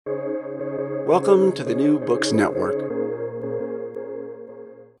Welcome to the New Books Network.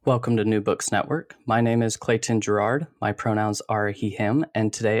 Welcome to New Books Network. My name is Clayton Gerard. My pronouns are he, him,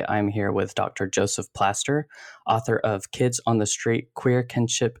 and today I'm here with Dr. Joseph Plaster, author of Kids on the Street, Queer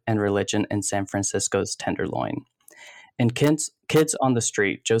Kinship and Religion in San Francisco's Tenderloin. In Kids on the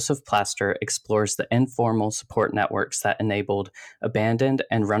Street, Joseph Plaster explores the informal support networks that enabled abandoned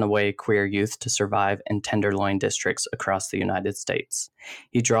and runaway queer youth to survive in Tenderloin districts across the United States.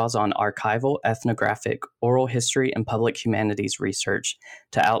 He draws on archival, ethnographic, oral history, and public humanities research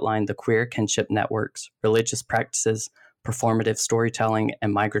to outline the queer kinship networks, religious practices, performative storytelling,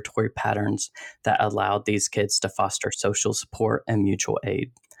 and migratory patterns that allowed these kids to foster social support and mutual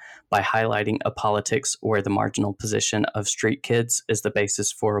aid. By highlighting a politics where the marginal position of street kids is the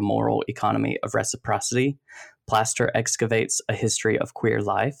basis for a moral economy of reciprocity, Plaster excavates a history of queer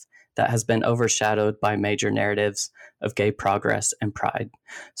life that has been overshadowed by major narratives of gay progress and pride.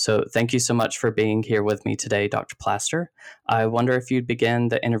 So thank you so much for being here with me today, Dr. Plaster. I wonder if you'd begin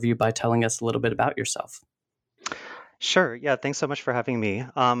the interview by telling us a little bit about yourself. Sure. Yeah. Thanks so much for having me.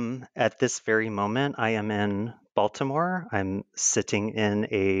 At this very moment, I am in Baltimore. I'm sitting in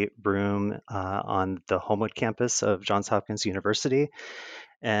a room on the Homewood campus of Johns Hopkins University.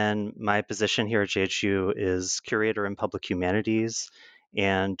 And my position here at JHU is curator in public humanities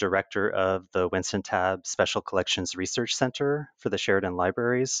and director of the Winston Tabb Special Collections Research Center for the Sheridan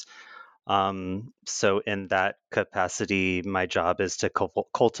Libraries. So in that capacity, my job is to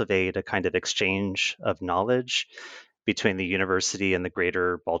cultivate a kind of exchange of knowledge between the university and the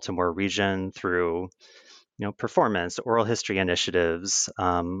greater Baltimore region through performance, oral history initiatives,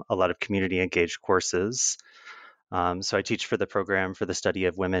 a lot of community engaged courses. So I teach for the program for the study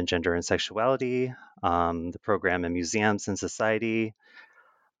of women, gender, and sexuality, the program in museums and society.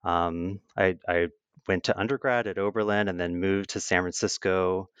 I went to undergrad at Oberlin and then moved to San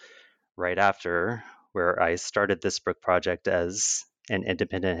Francisco right after, where I started this book project as an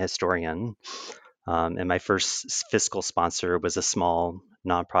independent historian. And my first fiscal sponsor was a small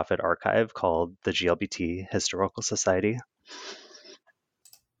nonprofit archive called the GLBT Historical Society.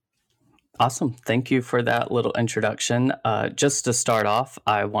 Awesome. Thank you for that little introduction. Just to start off,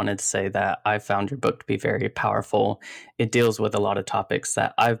 I wanted to say that I found your book to be very powerful. It deals with a lot of topics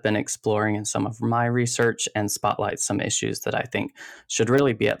that I've been exploring in some of my research and spotlights some issues that I think should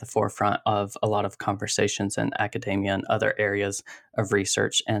really be at the forefront of a lot of conversations in academia and other areas of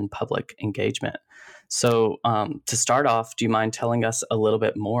research and public engagement. So to start off, do you mind telling us a little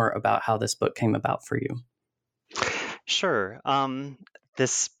bit more about how this book came about for you? Sure.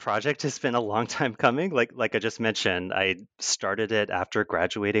 This project has been a long time coming. Like I just mentioned, I started it after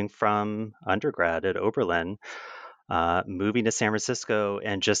graduating from undergrad at Oberlin, moving to San Francisco,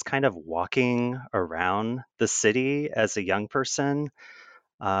 and just kind of walking around the city as a young person,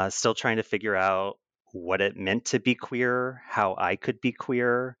 still trying to figure out what it meant to be queer, how I could be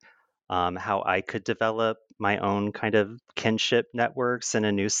queer, how I could develop my own kind of kinship networks in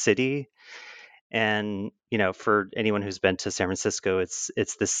a new city. And for anyone who's been to San Francisco,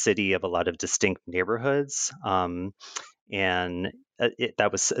 it's the city of a lot of distinct neighborhoods, and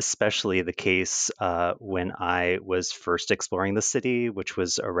that was especially the case when I was first exploring the city, which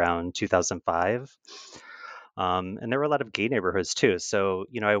was around 2005. And there were a lot of gay neighborhoods too. So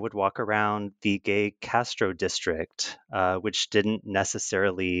I would walk around the gay Castro district, which didn't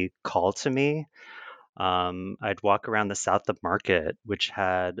necessarily call to me. I'd walk around the South of Market, which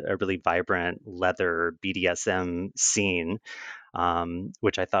had a really vibrant leather BDSM scene,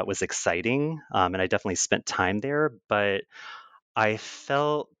 which I thought was exciting. And I definitely spent time there, but I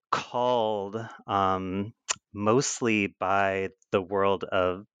felt called mostly by the world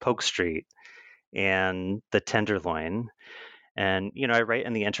of Polk Street and the Tenderloin. And, I write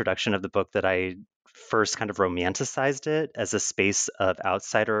in the introduction of the book that I first kind of romanticized it as a space of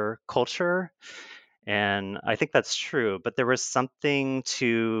outsider culture. And I think that's true, but there was something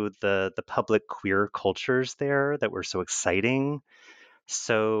to the public queer cultures there that were so exciting,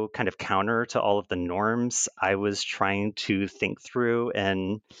 so kind of counter to all of the norms I was trying to think through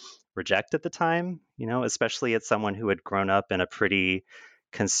and reject at the time, especially as someone who had grown up in a pretty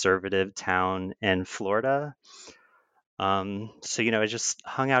conservative town in Florida. So, I just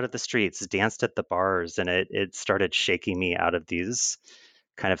hung out at the streets, danced at the bars, and it started shaking me out of these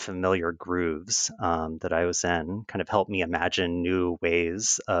kind of familiar grooves that I was in, kind of helped me imagine new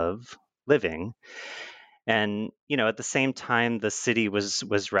ways of living. And at the same time, the city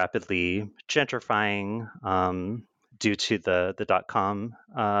was rapidly gentrifying due to the dot-com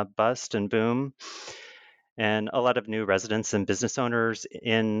bust and boom. And a lot of new residents and business owners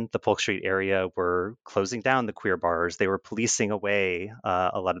in the Polk Street area were closing down the queer bars. They were policing away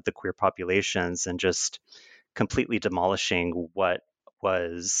a lot of the queer populations and just completely demolishing what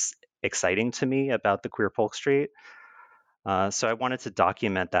was exciting to me about the queer Polk Street. So I wanted to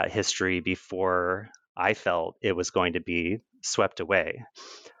document that history before I felt it was going to be swept away,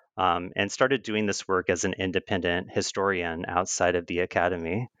 and started doing this work as an independent historian outside of the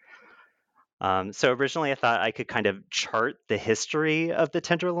academy. So originally, I thought I could kind of chart the history of the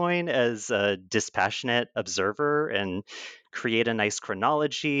Tenderloin as a dispassionate observer and create a nice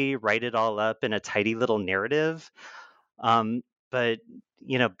chronology, write it all up in a tidy little narrative. But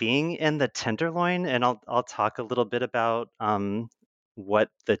being in the Tenderloin, and I'll talk a little bit about what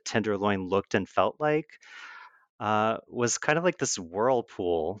the Tenderloin looked and felt like, was kind of like this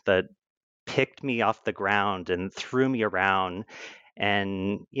whirlpool that picked me off the ground and threw me around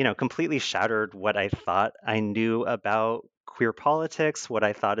and completely shattered what I thought I knew about queer politics, what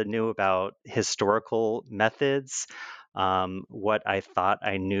I thought I knew about historical methods, what I thought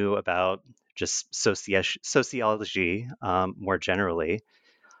I knew about just sociology more generally.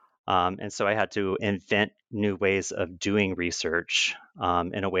 And so I had to invent new ways of doing research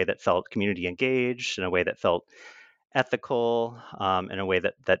in a way that felt community engaged, in a way that felt ethical, in a way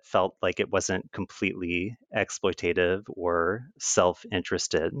that felt like it wasn't completely exploitative or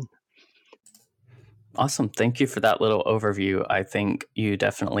self-interested. Awesome. Thank you for that little overview. I think you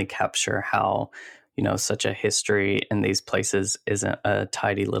definitely capture how, such a history in these places isn't a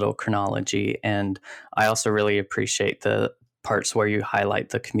tidy little chronology. And I also really appreciate the parts where you highlight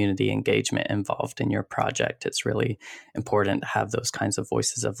the community engagement involved in your project. It's really important to have those kinds of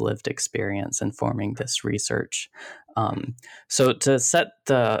voices of lived experience informing this research. So to set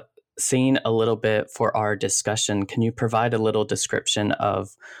the scene a little bit for our discussion, can you provide a little description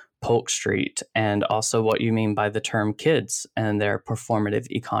of Polk Street and also what you mean by the term kids and their performative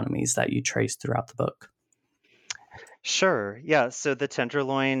economies that you trace throughout the book? Sure. Yeah. So the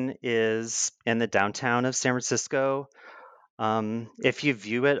Tenderloin is in the downtown of San Francisco. If you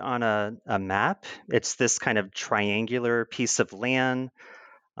view it on a map, it's this kind of triangular piece of land.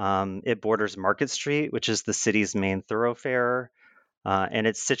 It borders Market Street, which is the city's main thoroughfare, and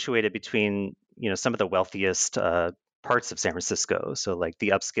it's situated between some of the wealthiest parts of San Francisco. So like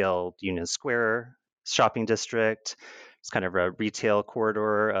the upscale Union Square shopping district. It's kind of a retail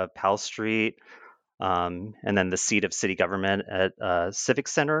corridor of Powell Street, and then the seat of city government at Civic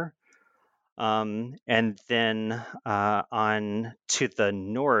Center. And then on to the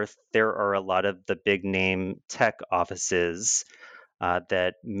north, there are a lot of the big name tech offices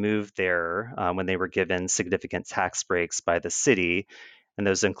that moved there when they were given significant tax breaks by the city. And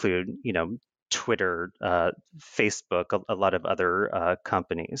those include, Twitter, Facebook, a lot of other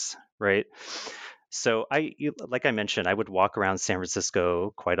companies, right? So like I mentioned, I would walk around San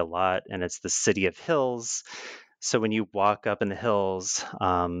Francisco quite a lot, and it's the city of hills. So when you walk up in the hills,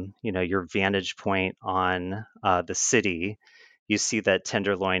 your vantage point on the city, you see that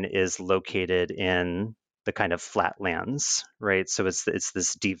Tenderloin is located in the kind of flatlands, right? So it's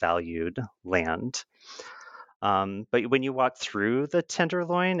this devalued land. But when you walk through the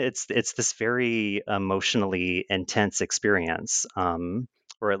Tenderloin, it's this very emotionally intense experience,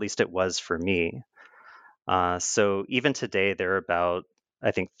 or at least it was for me. So even today, there are about,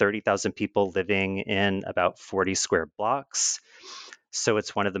 I think, 30,000 people living in about 40 square blocks. So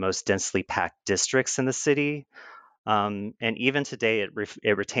it's one of the most densely packed districts in the city. And even today,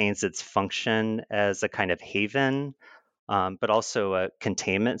 it retains its function as a kind of haven, but also a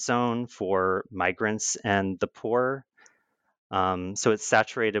containment zone for migrants and the poor. So it's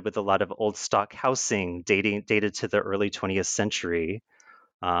saturated with a lot of old stock housing dated to the early 20th century.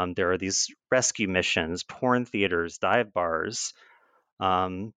 There are these rescue missions, porn theaters, dive bars,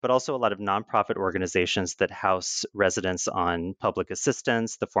 but also a lot of nonprofit organizations that house residents on public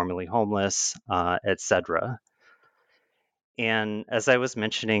assistance, the formerly homeless, etc. And as I was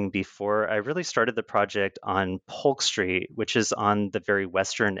mentioning before, I really started the project on Polk Street, which is on the very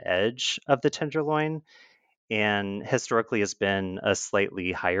western edge of the Tenderloin and historically has been a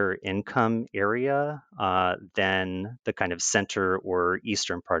slightly higher income area than the kind of center or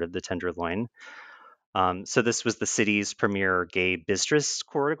eastern part of the Tenderloin. So this was the city's premier gay business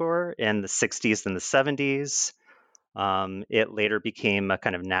corridor in the 60s and the 70s. It later became a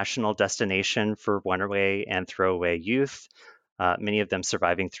kind of national destination for runaway and throwaway youth, many of them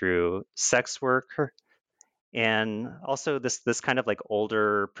surviving through sex work. And also this kind of like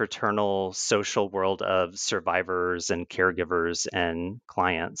older paternal social world of survivors and caregivers and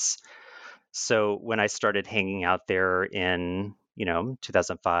clients. So when I started hanging out there in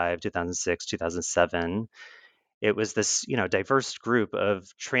 2005, 2006, 2007. It was this, diverse group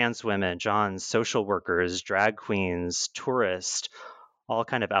of trans women, Johns, social workers, drag queens, tourists, all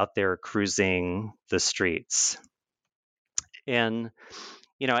kind of out there cruising the streets. And,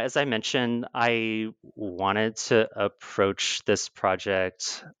 as I mentioned, I wanted to approach this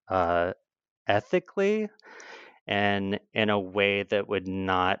project ethically and in a way that would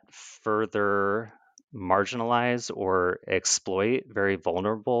not further marginalize or exploit very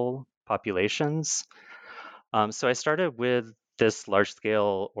vulnerable populations. So I started with this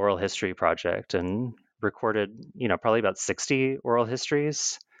large-scale oral history project and recorded, probably about 60 oral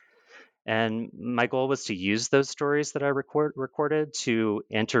histories. And my goal was to use those stories that I recorded to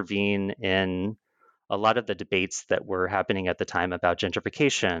intervene in a lot of the debates that were happening at the time about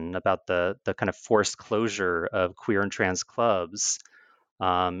gentrification, about the kind of forced closure of queer and trans clubs,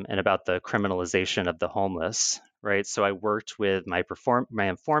 and about the criminalization of the homeless, right? So I worked with my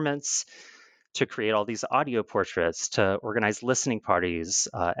informants to create all these audio portraits, to organize listening parties,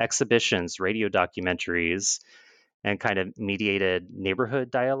 exhibitions, radio documentaries, and kind of mediated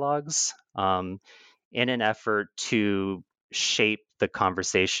neighborhood dialogues in an effort to shape the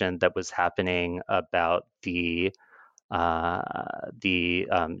conversation that was happening about the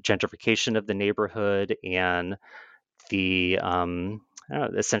gentrification of the neighborhood and the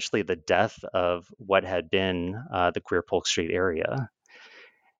essentially the death of what had been the queer Polk Street area.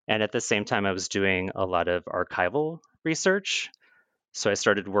 And at the same time, I was doing a lot of archival research. So I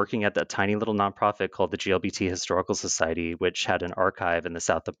started working at that tiny little nonprofit called the GLBT Historical Society, which had an archive in the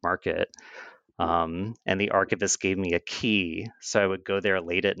south of Market. And the archivist gave me a key. So I would go there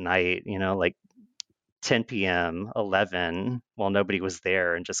late at night, like 10 p.m., 11, while nobody was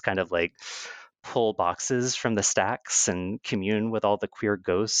there, and just kind of like pull boxes from the stacks and commune with all the queer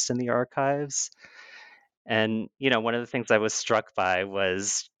ghosts in the archives. And, one of the things I was struck by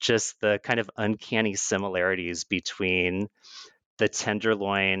was just the kind of uncanny similarities between the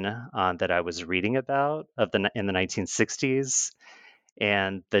Tenderloin that I was reading about in the 1960s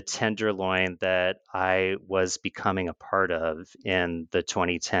and the Tenderloin that I was becoming a part of in the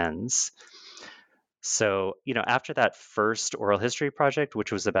 2010s. So, after that first oral history project,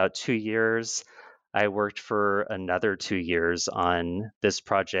 which was about 2 years, I worked for another 2 years on this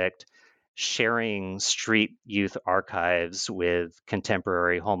project, sharing street youth archives with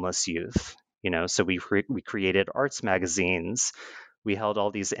contemporary homeless youth. So we created arts magazines. We held all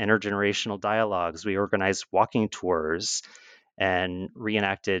these intergenerational dialogues. We organized walking tours and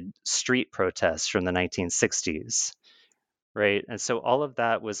reenacted street protests from the 1960s, right? And so all of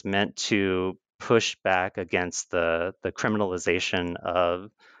that was meant to push back against the criminalization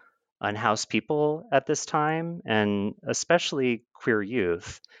of unhoused people at this time, and especially queer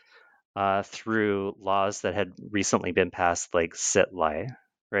youth, through laws that had recently been passed, like Sit-Lie,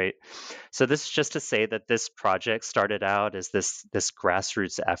 right? So this is just to say that this project started out as this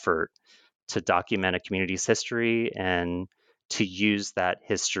grassroots effort to document a community's history and to use that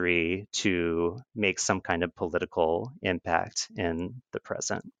history to make some kind of political impact in the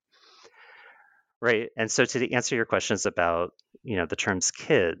present. Right. And so to answer your questions about, the terms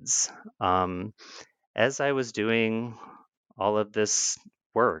kids, as I was doing all of this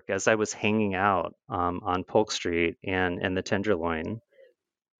work, as I was hanging out on Polk Street and in the Tenderloin,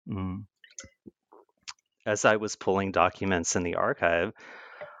 mm, as I was pulling documents in the archive,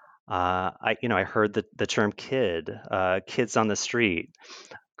 I heard the term kid, kids on the street,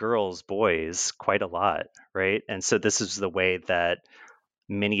 girls, boys, quite a lot, right? And so this is the way that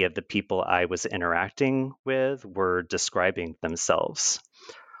many of the people I was interacting with were describing themselves.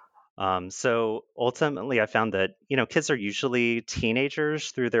 So ultimately, I found that, kids are usually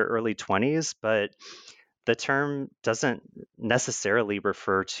teenagers through their early 20s, but the term doesn't necessarily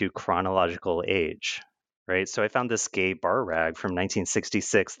refer to chronological age, right? So I found this gay bar rag from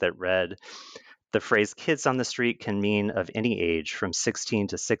 1966 that read, "The phrase kids on the street can mean of any age from 16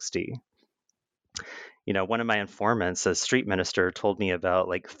 to 60. One of my informants, a street minister, told me about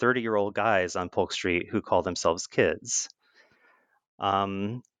like 30-year-old guys on Polk Street who call themselves kids.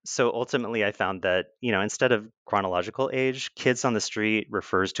 So ultimately, I found that, instead of chronological age, kids on the street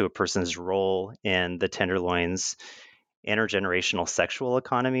refers to a person's role in the Tenderloin's intergenerational sexual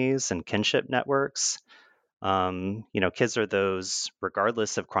economies and kinship networks. Kids are those,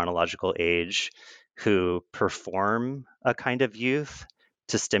 regardless of chronological age, who perform a kind of youth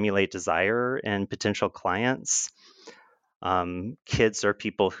to stimulate desire in potential clients. Kids are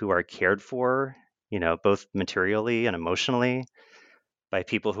people who are cared for, both materially and emotionally, by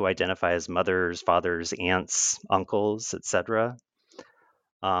people who identify as mothers, fathers, aunts, uncles, etc.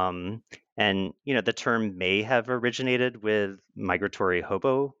 And the term may have originated with migratory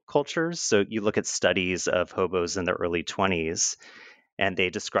hobo cultures. So you look at studies of hobos in the early 20s, and they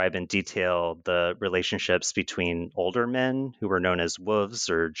describe in detail the relationships between older men who were known as wolves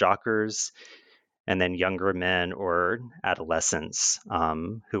or jockers, and then younger men or adolescents,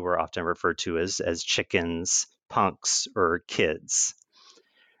 who were often referred to as chickens, punks, or kids.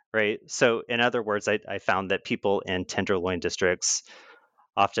 Right. So, in other words, I found that people in tenderloin districts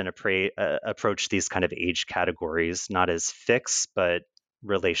often approach these kind of age categories not as fixed, but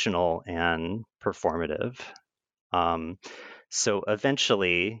relational and performative. So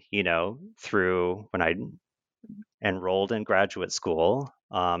eventually, through when I enrolled in graduate school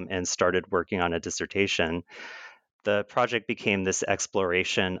and started working on a dissertation, the project became this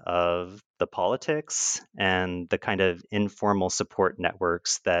exploration of the politics and the kind of informal support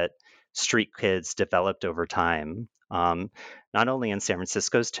networks that street kids developed over time, not only in San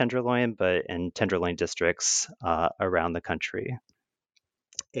Francisco's Tenderloin, but in Tenderloin districts around the country.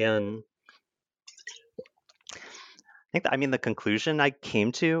 And the conclusion I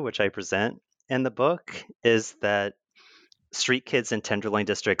came to, which I present in the book, is that street kids in Tenderloin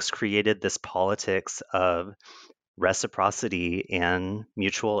districts created this politics of reciprocity and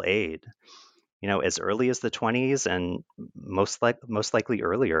mutual aid, as early as the 20s and most likely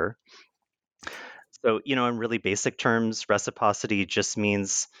earlier. So, in really basic terms, reciprocity just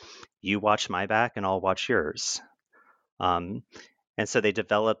means you watch my back and I'll watch yours. And so they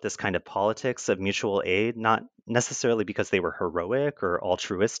developed this kind of politics of mutual aid, not necessarily because they were heroic or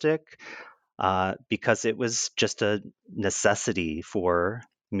altruistic, because it was just a necessity for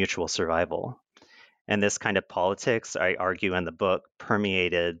mutual survival. And this kind of politics, I argue in the book,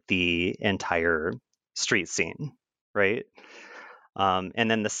 permeated the entire street scene, right? And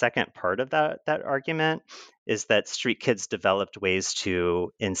then the second part of that argument is that street kids developed ways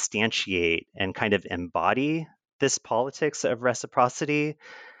to instantiate and kind of embody this politics of reciprocity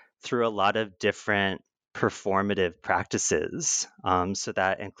through a lot of different performative practices. So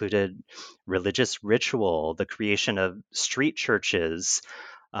that included religious ritual, the creation of street churches,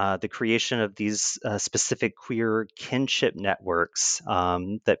 the creation of these specific queer kinship networks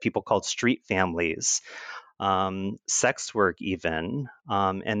that people called street families, sex work even,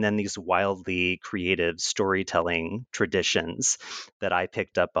 and then these wildly creative storytelling traditions that I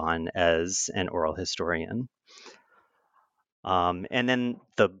picked up on as an oral historian. And then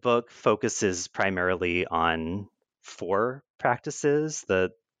the book focuses primarily on 4 practices: the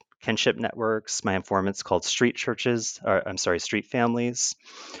kinship networks, my informants called street churches, street families,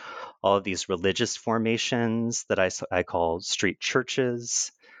 all of these religious formations that I call street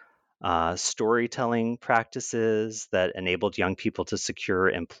churches, storytelling practices that enabled young people to secure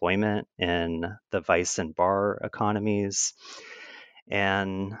employment in the vice and bar economies.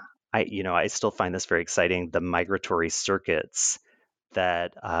 And I still find this very exciting, the migratory circuits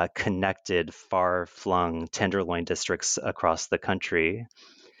that connected far-flung tenderloin districts across the country,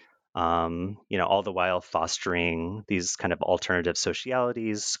 all the while fostering these kind of alternative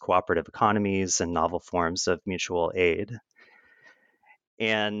socialities, cooperative economies, and novel forms of mutual aid.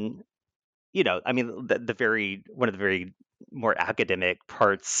 And, one of the very more academic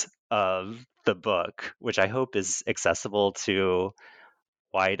parts of the book, which I hope is accessible to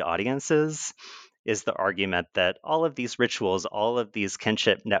wide audiences, is the argument that all of these rituals, all of these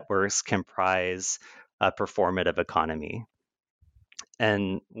kinship networks comprise a performative economy.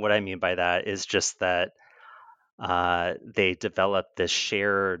 And what I mean by that is just that they develop this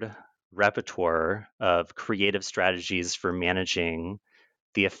shared repertoire of creative strategies for managing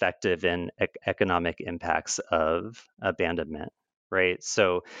the effective and economic impacts of abandonment, right?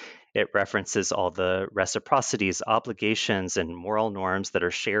 So it references all the reciprocities, obligations, and moral norms that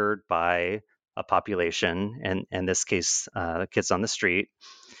are shared by a population, and in this case, kids on the street,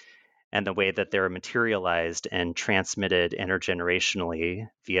 and the way that they're materialized and transmitted intergenerationally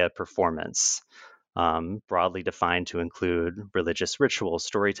via performance, broadly defined to include religious ritual,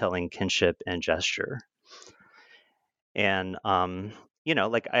 storytelling, kinship, and gesture. And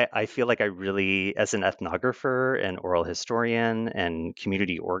I feel like I really, as an ethnographer and oral historian and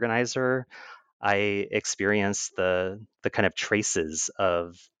community organizer, I experienced the kind of traces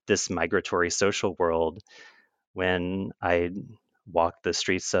of this migratory social world when I walked the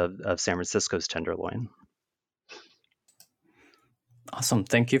streets of San Francisco's Tenderloin. Awesome.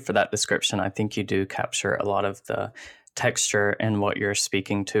 Thank you for that description. I think you do capture a lot of the texture and what you're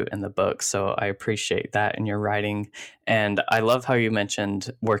speaking to in the book. So I appreciate that in your writing. And I love how you mentioned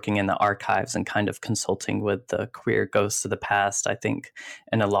working in the archives and kind of consulting with the queer ghosts of the past. I think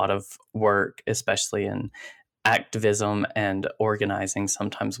in a lot of work, especially in activism and organizing,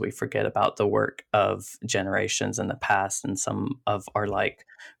 sometimes we forget about the work of generations in the past and some of our like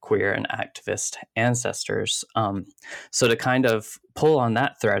queer and activist ancestors. So to kind of pull on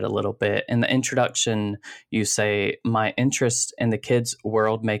that thread a little bit, in the introduction, you say, "My interest in the kids'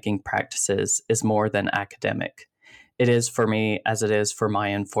 world making practices is more than academic. It is for me, as it is for my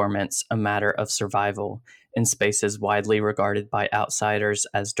informants, a matter of survival in spaces widely regarded by outsiders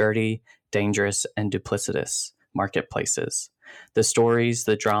as dirty, dangerous, and duplicitous marketplaces. The stories,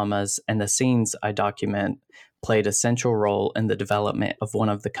 the dramas, and the scenes I document played a central role in the development of one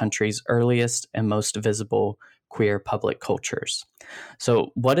of the country's earliest and most visible queer public cultures."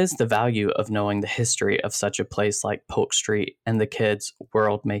 So, what is the value of knowing the history of such a place like Polk Street and the kids'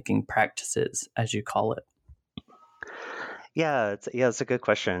 world making practices, as you call it? It's a good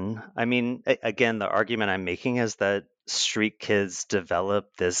question. I mean, again, the argument I'm making is that street kids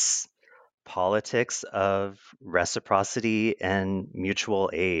develop this politics of reciprocity and mutual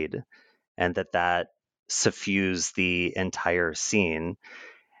aid, and that suffused the entire scene.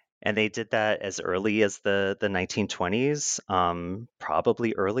 And they did that as early as the 1920s,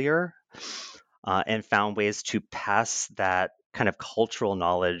 probably earlier, and found ways to pass that kind of cultural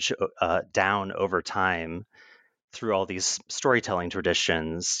knowledge down over time through all these storytelling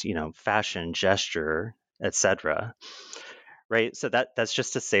traditions, fashion, gesture, etc. Right. So that's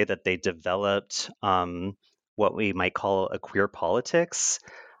just to say that they developed what we might call a queer politics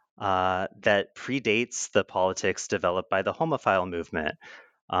that predates the politics developed by the homophile movement,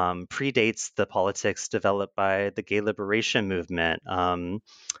 predates the politics developed by the gay liberation movement,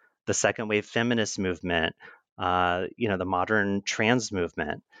 the second wave feminist movement, the modern trans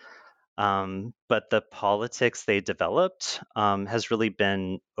movement. But the politics they developed has really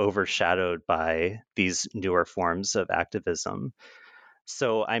been overshadowed by these newer forms of activism.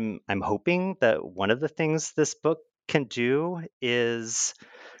 So I'm hoping that one of the things this book can do is,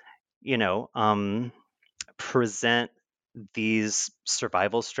 you know, present these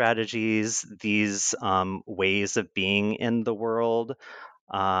survival strategies, these ways of being in the world,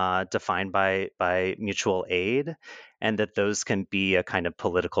 defined by mutual aid, and that those can be a kind of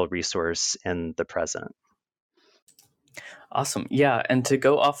political resource in the present. Awesome. Yeah. And to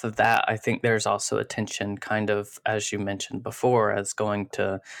go off of that, I think there's also a tension, kind of, as you mentioned before, as going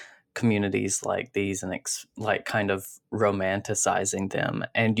to communities like these and like kind of romanticizing them.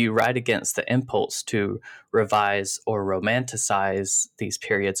 And you write against the impulse to revise or romanticize these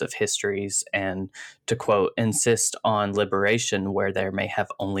periods of histories and to quote, insist on liberation where there may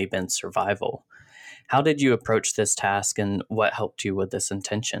have only been survival. How did you approach this task and what helped you with this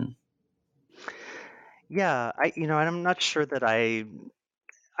intention? Yeah, and I'm not sure that I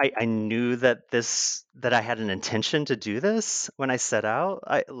knew that I had an intention to do this when I set out.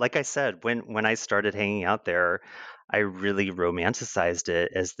 Like I said, when I started hanging out there, I really romanticized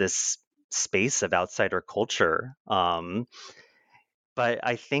it as this space of outsider culture. But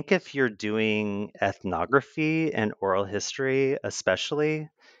I think if you're doing ethnography and oral history, especially,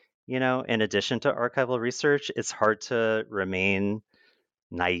 in addition to archival research, it's hard to remain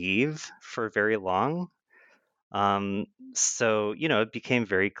naive for very long. So, it became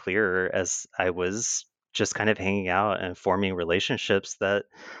very clear as I was just kind of hanging out and forming relationships that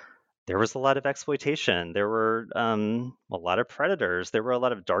there was a lot of exploitation. There were a lot of predators. There were a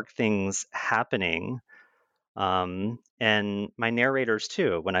lot of dark things happening. And my narrators,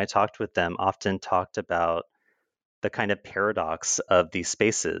 too, when I talked with them, often talked about the kind of paradox of these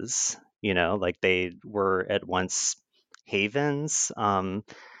spaces, like they were at once havens,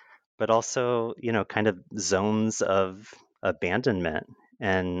 but also, kind of zones of abandonment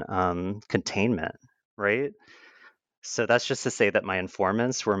and containment, right? So that's just to say that my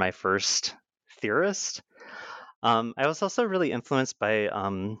informants were my first theorist. I was also really influenced by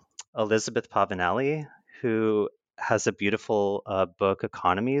Elizabeth Pavanelli, who has a beautiful book,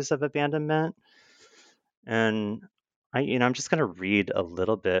 Economies of Abandonment. And I'm just going to read a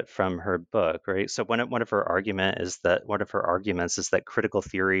little bit from her book, right? So one of her arguments is that critical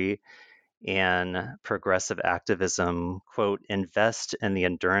theory and progressive activism, quote, invest in the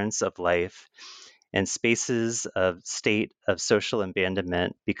endurance of life and spaces of state of social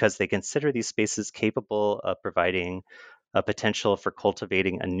abandonment because they consider these spaces capable of providing a potential for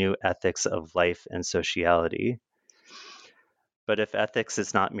cultivating a new ethics of life and sociality. But if ethics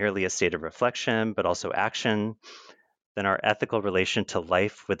is not merely a state of reflection, but also action, then our ethical relation to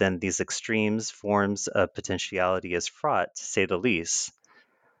life within these extremes forms of potentiality is fraught, to say the least.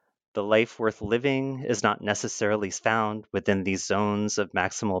 The life worth living is not necessarily found within these zones of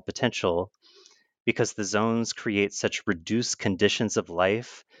maximal potential because the zones create such reduced conditions of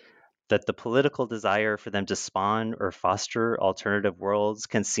life that the political desire for them to spawn or foster alternative worlds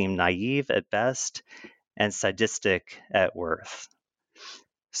can seem naive at best and sadistic at worst.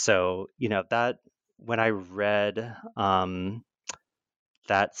 So, that when I read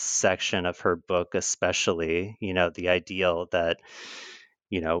that section of her book, especially, the ideal that,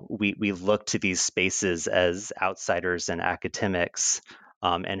 we look to these spaces as outsiders and academics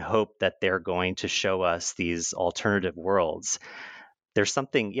and hope that they're going to show us these alternative worlds. There's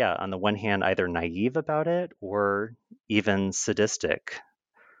something, on the one hand, either naive about it or even sadistic.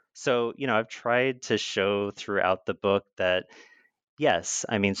 So, I've tried to show throughout the book that, yes,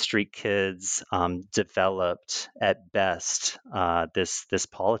 I mean, street kids developed at best this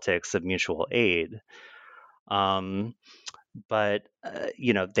politics of mutual aid, um, but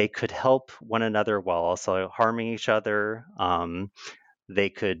they could help one another while also harming each other. They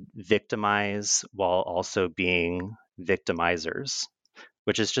could victimize while also being victimizers,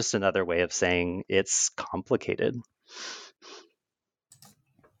 which is just another way of saying it's complicated.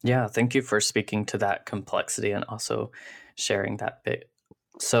 Yeah, thank you for speaking to that complexity and also sharing that bit.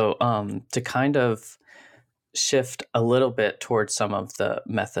 So, to kind of shift a little bit towards some of the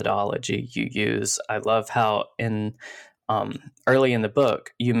methodology you use, I love how early in the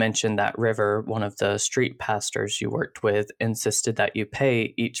book you mentioned that River, one of the street pastors you worked with, insisted that you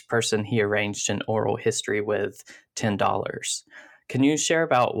pay each person he arranged an oral history with $10. Can you share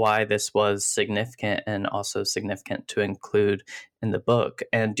about why this was significant and also significant to include in the book?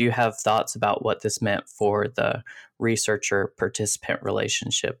 And do you have thoughts about what this meant for the researcher participant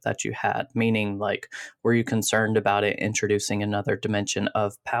relationship that you had? Meaning, like, were you concerned about it introducing another dimension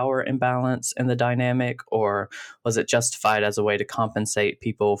of power imbalance in the dynamic, or was it justified as a way to compensate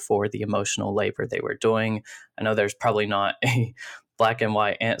people for the emotional labor they were doing? I know there's probably not a black and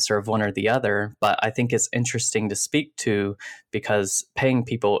white answer of one or the other, but I think it's interesting to speak to because paying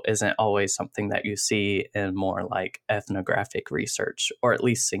people isn't always something that you see in more like ethnographic research, or at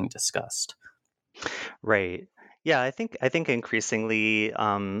least seeing discussed. Right. Yeah, I think increasingly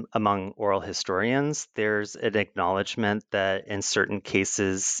among oral historians, there's an acknowledgement that in certain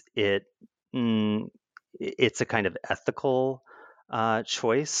cases mm, it's a kind of ethical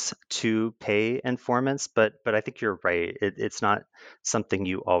choice to pay informants, but I think you're right. It's not something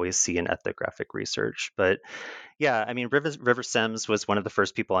you always see in ethnographic research. But yeah, I mean, River Sims was one of the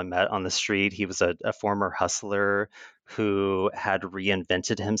first people I met on the street. He was a former hustler who had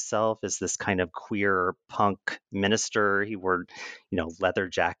reinvented himself as this kind of queer punk minister. He wore, leather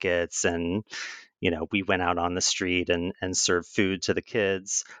jackets, and we went out on the street and served food to the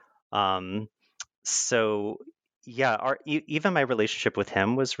kids. Um, so yeah, even my relationship with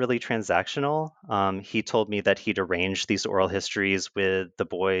him was really transactional. He told me that he'd arranged these oral histories with the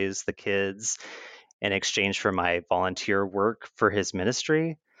boys, the kids, in exchange for my volunteer work for his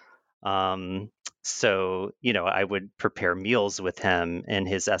ministry. Um, so, I would prepare meals with him in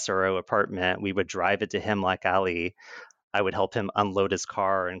his SRO apartment. We would drive it to Hemlock Alley. I would help him unload his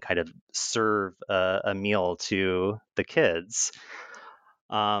car and kind of serve a meal to the kids.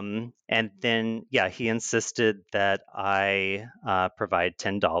 And then, yeah, he insisted that I provide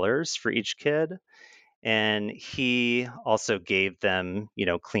 $10 for each kid. And he also gave them,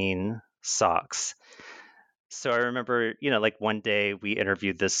 clean socks. So I remember, like one day we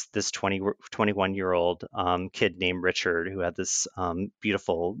interviewed this 21-year-old kid named Richard who had this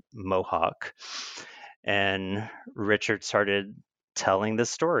beautiful mohawk. And Richard started telling this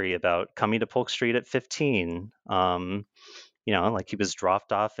story about coming to Polk Street at 15. Like he was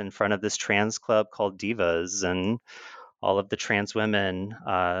dropped off in front of this trans club called Divas, and all of the trans women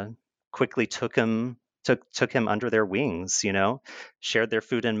quickly took him under their wings, shared their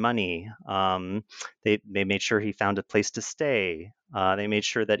food and money. They made sure he found a place to stay. They made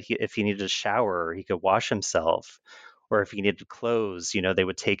sure that if he needed a shower, he could wash himself, or if he needed clothes, they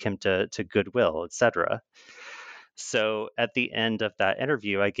would take him to Goodwill, etc. So at the end of that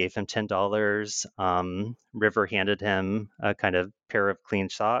interview, I gave him $10. River handed him a kind of pair of clean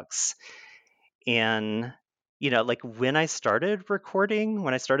socks. And, like when I started recording,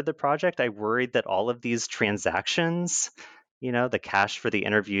 when I started the project, I worried that all of these transactions, the cash for the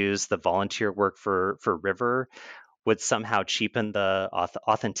interviews, the volunteer work for River, would somehow cheapen the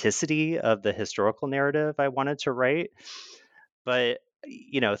authenticity of the historical narrative I wanted to write. But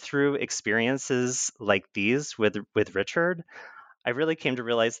through experiences like these with Richard, I really came to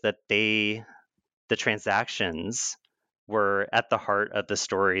realize that the transactions were at the heart of the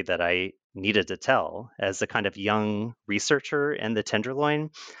story that I needed to tell. As a kind of young researcher in the Tenderloin,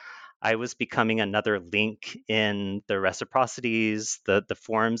 I was becoming another link in the reciprocities, the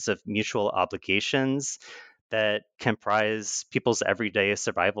forms of mutual obligations that comprise people's everyday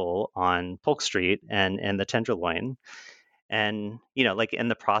survival on Polk Street and the Tenderloin. And, like in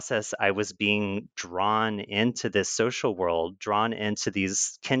the process, I was being drawn into this social world, drawn into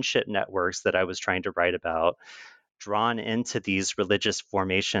these kinship networks that I was trying to write about, drawn into these religious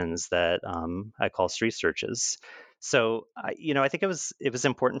formations that I call street searches. So, I think it was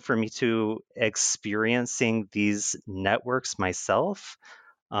important for me to experiencing these networks myself,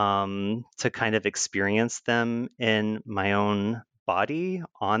 to kind of experience them in my own body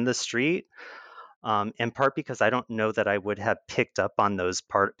on the street, in part because I don't know that I would have picked up on those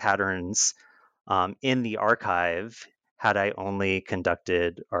patterns in the archive had I only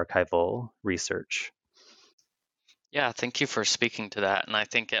conducted archival research. Yeah, thank you for speaking to that. And I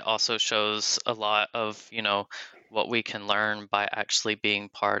think it also shows a lot of, what we can learn by actually being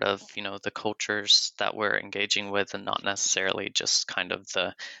part of, the cultures that we're engaging with and not necessarily just kind of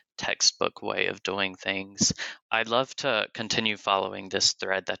the textbook way of doing things. I'd love to continue following this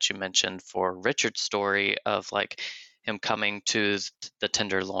thread that you mentioned for Richard's story of like him coming to the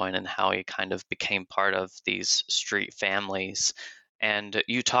Tenderloin and how he kind of became part of these street families. And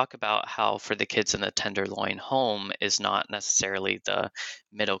you talk about how for the kids in the Tenderloin, home is not necessarily the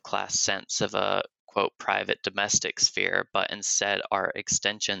middle class sense of a quote private domestic sphere, but instead are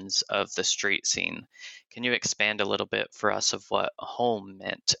extensions of the street scene. Can you expand a little bit for us of what home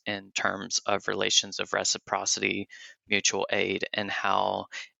meant in terms of relations of reciprocity, mutual aid, and how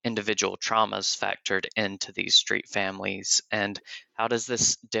individual traumas factored into these street families? And how does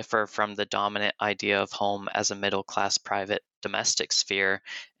this differ from the dominant idea of home as a middle class private domestic sphere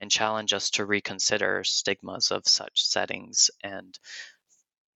and challenge us to reconsider stigmas of such settings and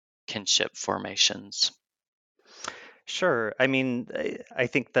kinship formations? Sure. I mean, I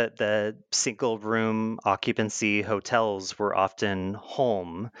think that the single room occupancy hotels were often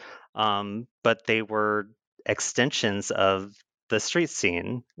home, but they were extensions of the street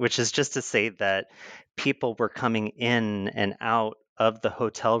scene, which is just to say that people were coming in and out of the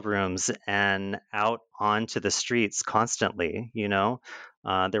hotel rooms and out onto the streets constantly.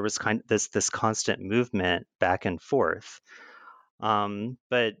 There was this constant movement back and forth.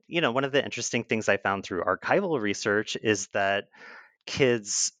 But one of the interesting things I found through archival research is that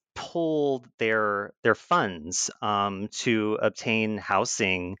kids pulled their funds to obtain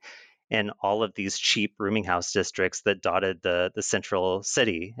housing in all of these cheap rooming house districts that dotted the central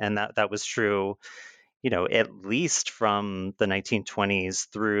city, and that was true, at least from the 1920s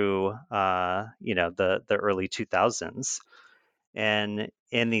through the early 2000s. And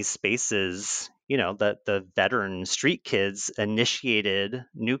in these spaces, the veteran street kids initiated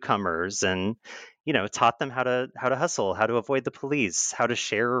newcomers and, taught them how to hustle, how to avoid the police, how to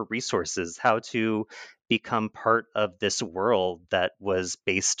share resources, how to become part of this world that was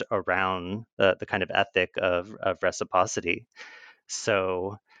based around the kind of ethic of reciprocity.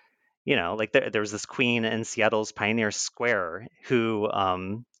 So, like there was this queen in Seattle's Pioneer Square who,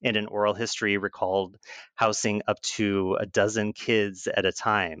 in an oral history, recalled housing up to a dozen kids at a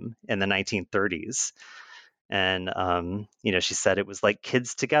time in the 1930s. And, she said it was like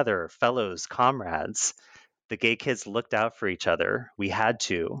kids together, fellows, comrades. The gay kids looked out for each other. We had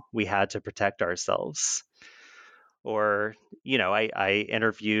to. We had to protect ourselves. Or, I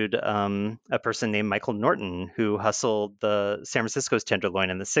interviewed a person named Michael Norton who hustled the San Francisco's Tenderloin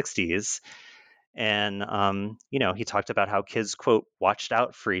in the 60s. And, he talked about how kids, quote, watched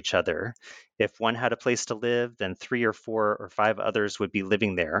out for each other. If one had a place to live, then 3 or 4 or 5 others would be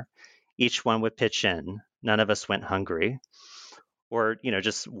living there. Each one would pitch in. None of us went hungry. Or,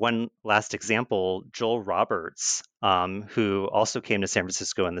 just one last example, Joel Roberts, who also came to San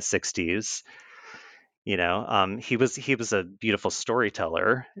Francisco in the 60s. He was a beautiful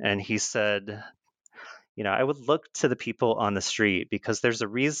storyteller, and he said, I would look to the people on the street because there's a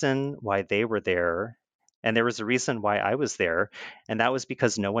reason why they were there, and there was a reason why I was there, and that was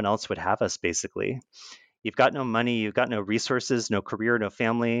because no one else would have us, basically. You've got no money, you've got no resources, no career, no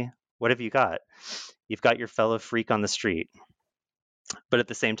family. What have you got? You've got your fellow freak on the street. But at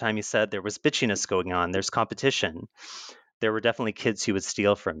the same time, he said there was bitchiness going on, there's competition. There were definitely kids who would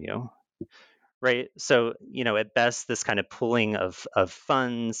steal from you. Right. So, at best, this kind of pooling of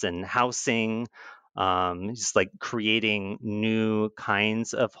funds and housing, just like creating new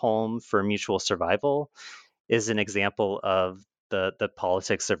kinds of home for mutual survival, is an example of the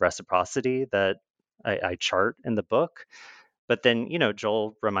politics of reciprocity that I chart in the book. But then,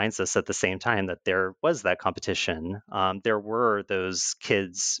 Joel reminds us at the same time that there was that competition. There were those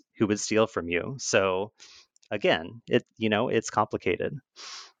kids who would steal from you. So again, it's complicated.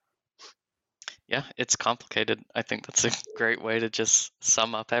 Yeah, it's complicated. I think that's a great way to just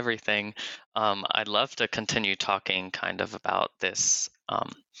sum up everything. I'd love to continue talking kind of about this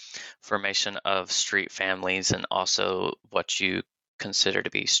formation of street families and also what you consider to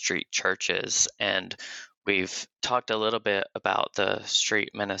be street churches. And we've talked a little bit about the street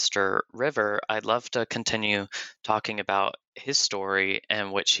minister River. I'd love to continue talking about his story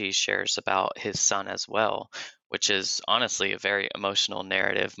and which he shares about his son as well, which is honestly a very emotional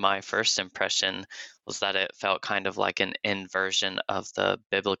narrative. My first impression was that it felt kind of like an inversion of the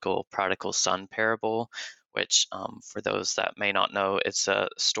biblical prodigal son parable, which, for those that may not know, it's a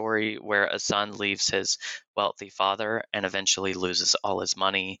story where a son leaves his wealthy father and eventually loses all his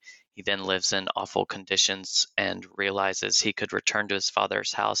money. He then lives in awful conditions and realizes he could return to his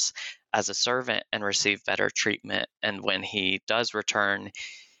father's house as a servant and receive better treatment. And when he does return,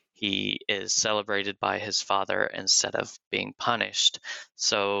 he is celebrated by his father instead of being punished.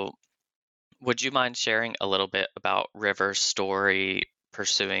 So, would you mind sharing a little bit about River's story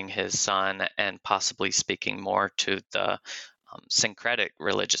pursuing his son and possibly speaking more to the syncretic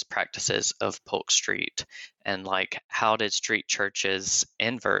religious practices of Polk Street? And like, how did street churches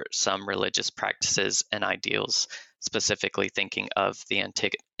invert some religious practices and ideals, specifically thinking of the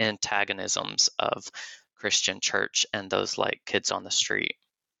antagonisms of Christian church and those like Kids on the Street?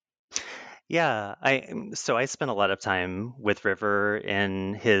 Yeah, so I spent a lot of time with River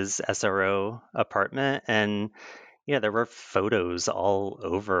in his SRO apartment, and yeah, there were photos all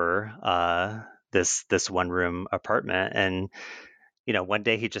over this one room apartment. And one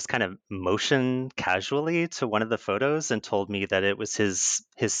day he just kind of motioned casually to one of the photos and told me that it was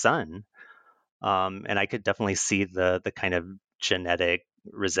his son. And I could definitely see the kind of genetic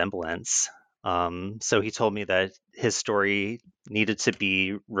resemblance. So he told me that his story needed to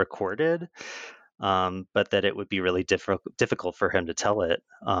be recorded, but that it would be really difficult for him to tell it.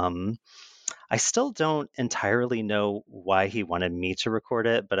 I still don't entirely know why he wanted me to record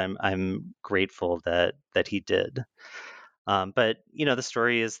it, but I'm grateful that he did. But the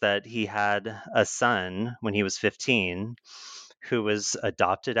story is that he had a son when he was 15 who was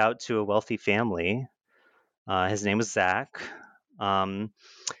adopted out to a wealthy family. His name was Zach. Um,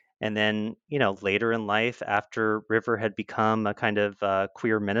 and then, later in life, after River had become a kind of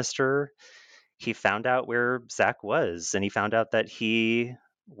queer minister, he found out where Zach was, and he found out that he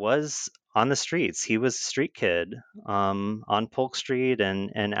was on the streets. He was a street kid on Polk Street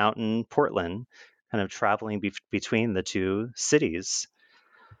and out in Portland, kind of traveling between the two cities.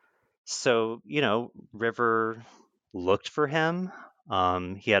 So, River looked for him.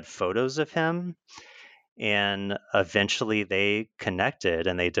 He had photos of him, and eventually they connected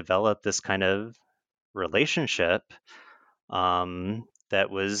and they developed this kind of relationship that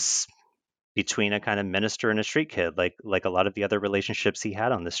was between a kind of minister and a street kid, like a lot of the other relationships he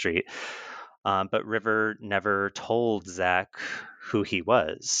had on the street. But River never told Zach who he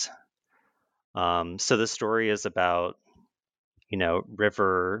was. So the story is about,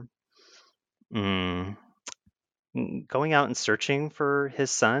 River mm, going out and searching for his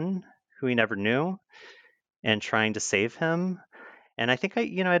son, who he never knew, and trying to save him. And I think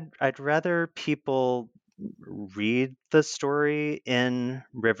I'd rather people read the story in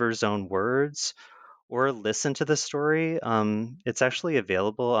River's own words or listen to the story. It's actually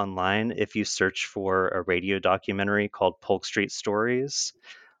available online if you search for a radio documentary called Polk Street Stories.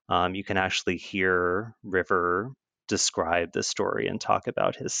 You can actually hear River describe the story and talk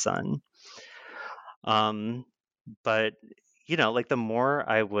about his son. But like the more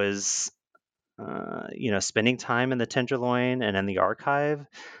I was, spending time in the Tenderloin and in the archive,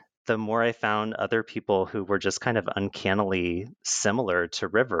 the more I found other people who were just kind of uncannily similar to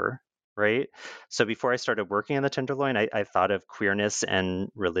River, right? So before I started working in the Tenderloin, I thought of queerness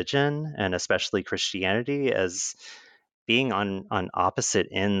and religion, and especially Christianity, as being on opposite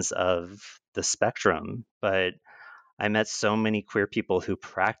ends of the spectrum. But I met so many queer people who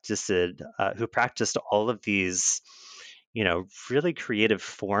practiced all of these, really creative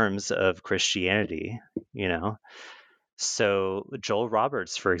forms of Christianity, you know. So Joel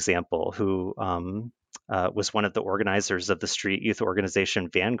Roberts, for example, who was one of the organizers of the street youth organization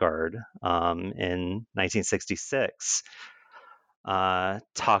Vanguard in 1966,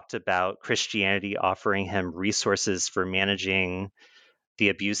 talked about Christianity offering him resources for managing the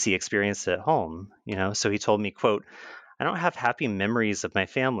abuse he experienced at home. So he told me, quote, "I don't have happy memories of my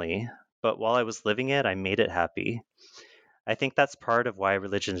family, but while I was living it, I made it happy. I think that's part of why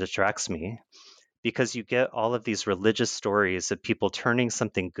religion attracts me, because you get all of these religious stories of people turning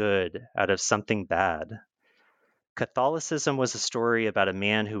something good out of something bad. Catholicism was a story about a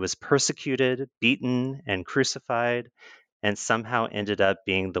man who was persecuted, beaten, and crucified, and somehow ended up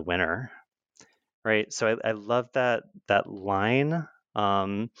being the winner. right? So I love that line.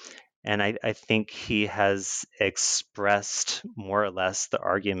 And I think he has expressed more or less the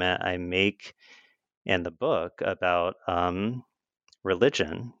argument I make in the book about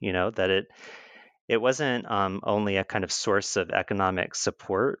religion, that it wasn't only a kind of source of economic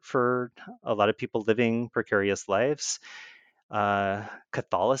support for a lot of people living precarious lives.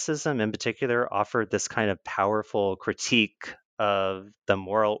 Catholicism, in particular, offered this kind of powerful critique of the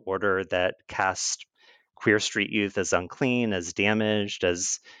moral order that cast queer street youth as unclean, as damaged,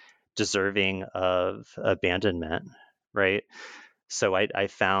 as deserving of abandonment, right? So I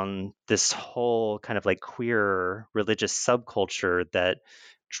found this whole kind of like queer religious subculture that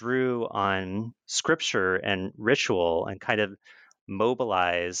drew on scripture and ritual and kind of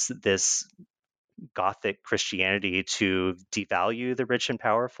mobilize this Gothic Christianity to devalue the rich and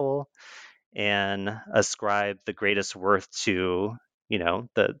powerful and ascribe the greatest worth to,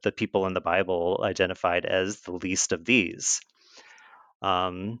 the people in the Bible identified as the least of these.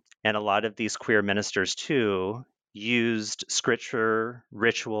 And a lot of these queer ministers, too, used scripture,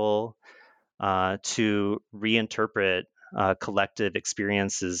 ritual, to reinterpret collective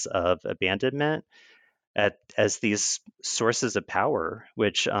experiences of abandonment as these sources of power,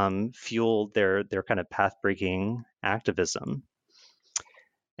 which fueled their kind of path-breaking activism.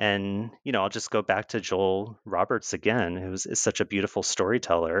 And I'll just go back to Joel Roberts again, is such a beautiful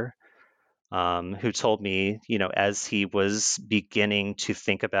storyteller, who told me, as he was beginning to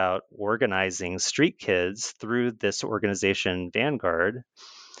think about organizing street kids through this organization, Vanguard,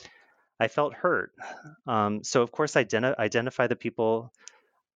 I felt hurt. So of course, identify the people.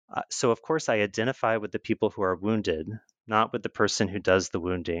 So of course, I identify with the people who are wounded, not with the person who does the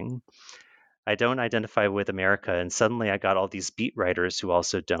wounding. I don't identify with America, and suddenly I got all these beat writers who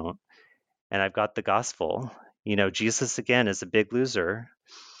also don't. And I've got the gospel. Jesus again is a big loser,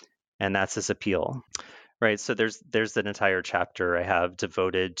 and that's his appeal. Right. So there's an entire chapter I have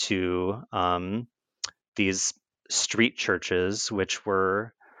devoted to these street churches, which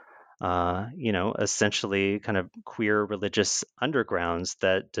were, essentially kind of queer religious undergrounds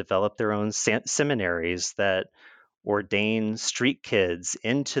that developed their own seminaries that ordain street kids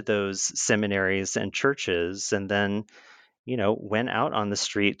into those seminaries and churches, and then, went out on the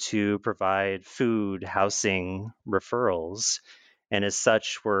street to provide food, housing, referrals, and as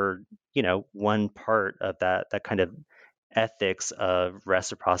such were, one part of that kind of ethics of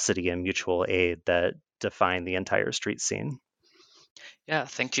reciprocity and mutual aid that define the entire street scene. Yeah,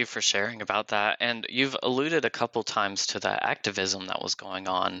 thank you for sharing about that. And you've alluded a couple times to the activism that was going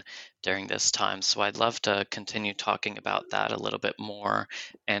on during this time. So I'd love to continue talking about that a little bit more.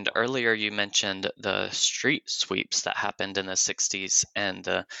 And earlier you mentioned the street sweeps that happened in the 60s and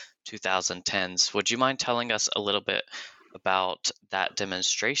the 2010s. Would you mind telling us a little bit about that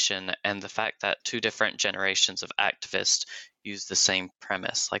demonstration and the fact that two different generations of activists used the same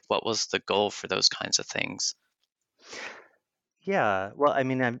premise? Like, what was the goal for those kinds of things? Yeah, well, I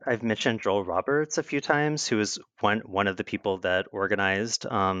mean, I've mentioned Joel Roberts a few times, who was one of the people that organized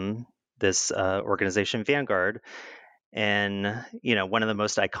this organization, Vanguard. And one of the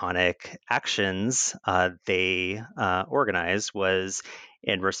most iconic actions they organized was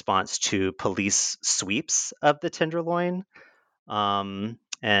in response to police sweeps of the Tenderloin. And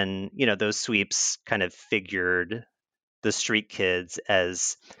those sweeps kind of figured the street kids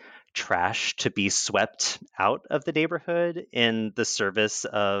as trash to be swept out of the neighborhood in the service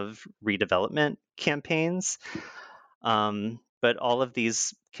of redevelopment campaigns. But all of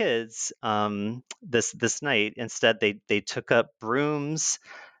these kids, this night, instead they took up brooms.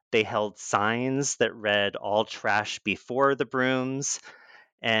 They held signs that read "All trash before the brooms,"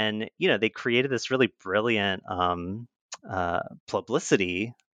 and they created this really brilliant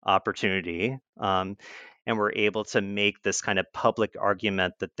publicity opportunity, and were able to make this kind of public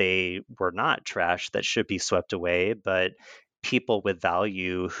argument that they were not trash that should be swept away, but people with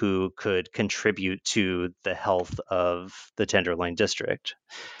value who could contribute to the health of the Tenderloin district.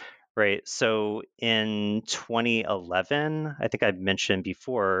 Right. So in 2011, I think I've mentioned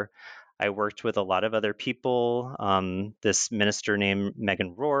before, I worked with a lot of other people. This minister named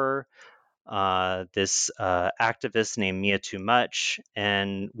Megan Rohr, this activist named Mia Too Much,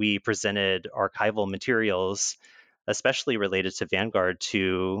 and we presented archival materials, especially related to Vanguard,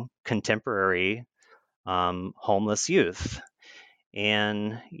 to contemporary homeless youth.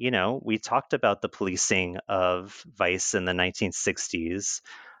 And, we talked about the policing of vice in the 1960s.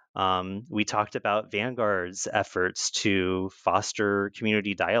 We talked about Vanguard's efforts to foster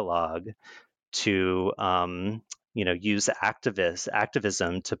community dialogue, to use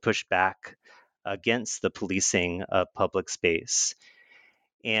activism to push back against the policing of public space.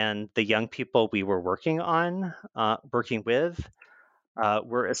 And the young people we were working with,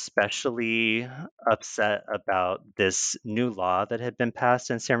 were especially upset about this new law that had been passed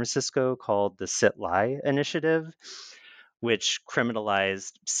in San Francisco called the Sit Lie Initiative, which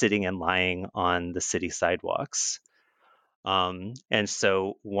criminalized sitting and lying on the city sidewalks. And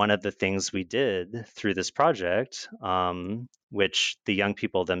so one of the things we did through this project, which the young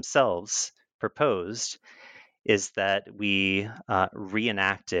people themselves proposed, is that we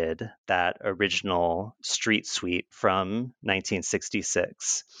reenacted that original street sweep from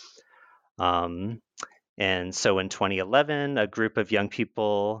 1966. And so in 2011, a group of young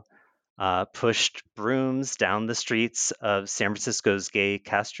people pushed brooms down the streets of San Francisco's gay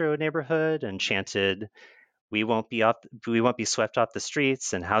Castro neighborhood and chanted, we won't be swept off the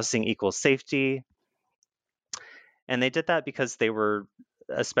streets, and housing equals safety. And they did that because they were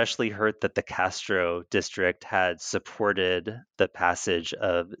especially hurt that the Castro district had supported the passage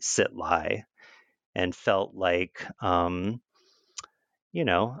of Sit Lie and felt like, the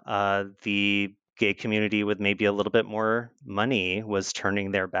gay community with maybe a little bit more money was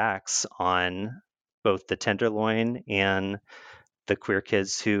turning their backs on both the Tenderloin and the queer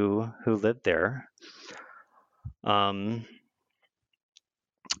kids who lived there.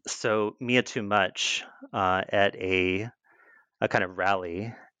 So Mia Too Much at a kind of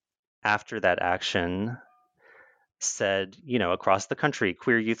rally after that action said, across the country,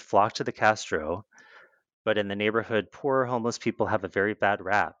 queer youth flock to the Castro, but in the neighborhood, poor homeless people have a very bad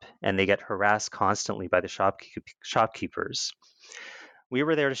rap, and they get harassed constantly by the shopkeepers. We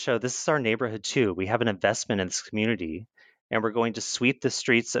were there to show this is our neighborhood too. We have an investment in this community, and we're going to sweep the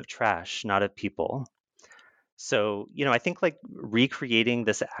streets of trash, not of people. So, I think like recreating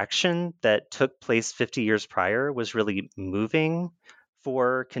this action that took place 50 years prior was really moving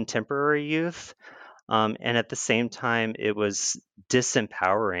for contemporary youth. And at the same time, it was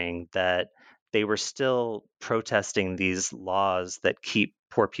disempowering that they were still protesting these laws that keep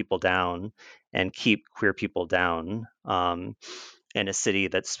poor people down and keep queer people down in a city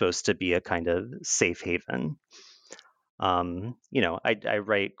that's supposed to be a kind of safe haven. I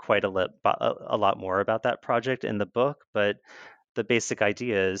write quite a lot more about that project in the book, but the basic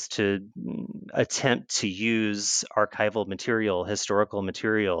idea is to attempt to use archival material, historical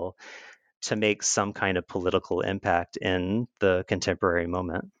material, to make some kind of political impact in the contemporary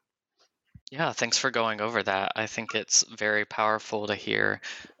moment. Yeah, thanks for going over that. I think it's very powerful to hear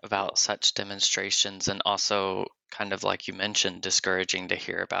about such demonstrations, and also, kind of like you mentioned, discouraging to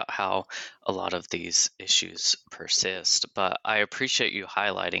hear about how a lot of these issues persist. But I appreciate you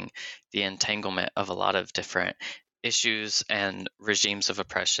highlighting the entanglement of a lot of different issues and regimes of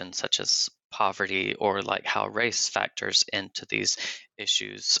oppression, such as poverty, or like how race factors into these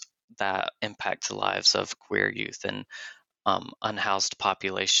issues that impact the lives of queer youth and unhoused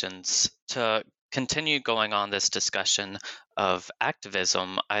populations. To continue going on this discussion of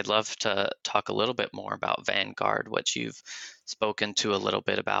activism, I'd love to talk a little bit more about Vanguard, which you've spoken to a little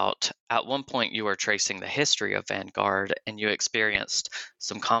bit about. At one point, you were tracing the history of Vanguard, and you experienced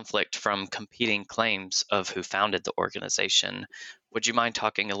some conflict from competing claims of who founded the organization. Would you mind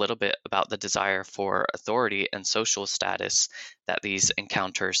talking a little bit about the desire for authority and social status that these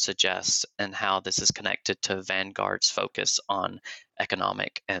encounters suggest, and how this is connected to Vanguard's focus on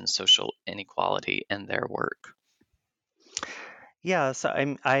economic and social inequality in their work? Yeah, so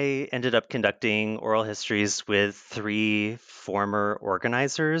I ended up conducting oral histories with 3 former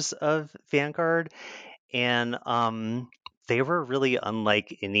organizers of Vanguard, and they were really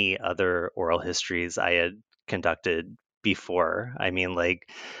unlike any other oral histories I had conducted before. I mean, like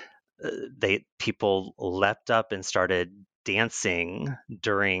people leapt up and started dancing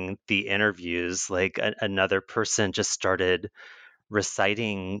during the interviews. Like another person just started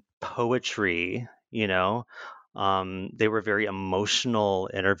reciting poetry, they were very emotional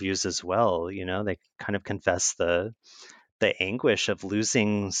interviews as well. They kind of confessed the anguish of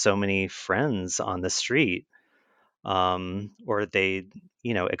losing so many friends on the street, or they,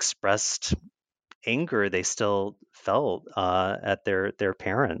 expressed anger they still felt at their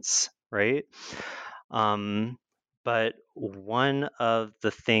parents, right? But one of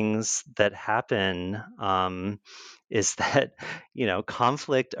the things that happen is that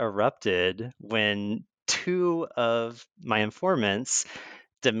conflict erupted when 2 of my informants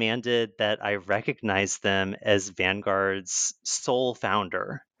demanded that I recognize them as Vanguard's sole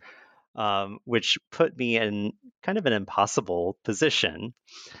founder, which put me in kind of an impossible position,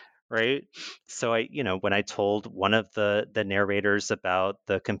 right? So when I told one of the narrators about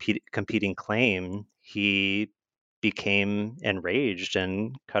the competing claim, he became enraged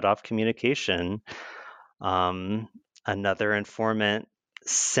and cut off communication. Another informant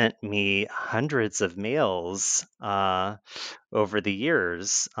sent me hundreds of mails over the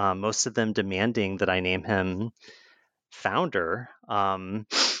years, most of them demanding that I name him founder. And,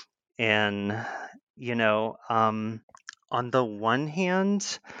 you know, on the one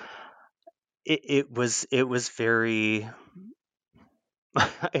hand, it was very,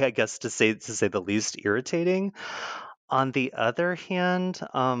 I guess to say the least, irritating. On the other hand,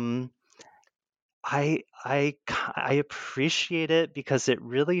 I appreciate it because it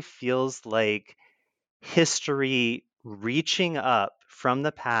really feels like history reaching up from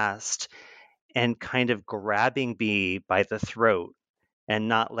the past and kind of grabbing me by the throat and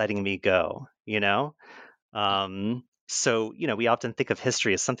not letting me go, you know? So, we often think of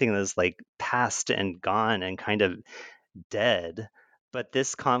history as something that is like past and gone and kind of dead. But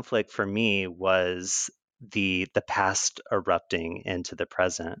this conflict for me was the past erupting into the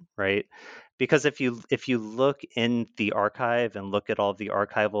present, right? Because if you look in the archive and look at all of the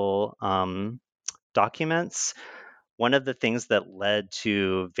archival documents, one of the things that led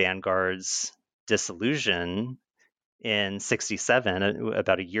to Vanguard's dissolution in 67,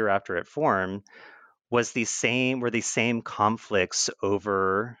 about a year after it formed, were these same conflicts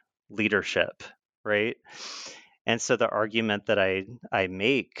over leadership, right? And so the argument that I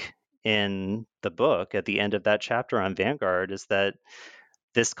make in the book at the end of that chapter on Vanguard is that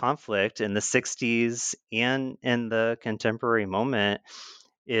this conflict in the 60s and in the contemporary moment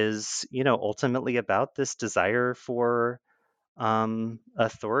is, ultimately about this desire for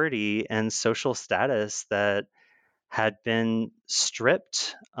authority and social status that had been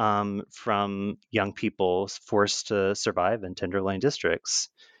stripped from young people forced to survive in Tenderloin districts,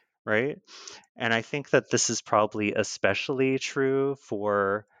 right? And I think that this is probably especially true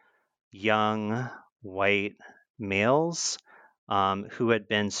for young white males who had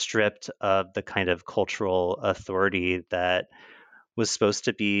been stripped of the kind of cultural authority that was supposed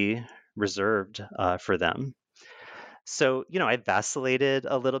to be reserved for them. So, I vacillated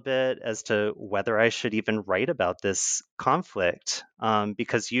a little bit as to whether I should even write about this conflict,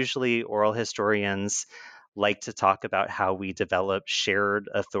 because usually oral historians like to talk about how we develop shared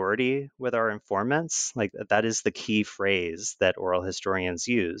authority with our informants. Like, that is the key phrase that oral historians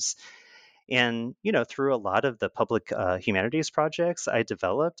use. And, through a lot of the public humanities projects I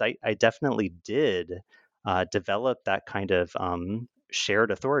developed, I definitely did develop that kind of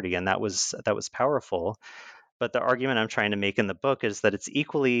shared authority, and that was powerful. But the argument I'm trying to make in the book is that it's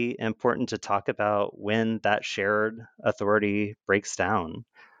equally important to talk about when that shared authority breaks down.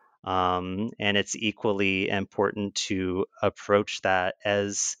 And it's equally important to approach that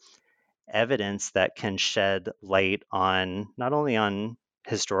as evidence that can shed light on not only on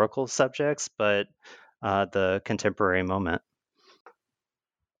historical subjects, but the contemporary moment.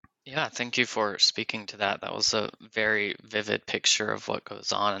 Yeah, thank you for speaking to that. That was a very vivid picture of what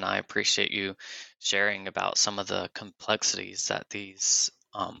goes on, and I appreciate you sharing about some of the complexities that these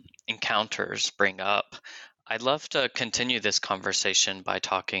encounters bring up. I'd love to continue this conversation by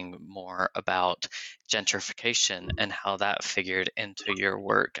talking more about gentrification and how that figured into your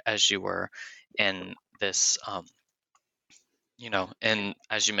work as you were in this and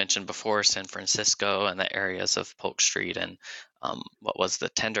as you mentioned before, San Francisco and the areas of Polk Street and what was the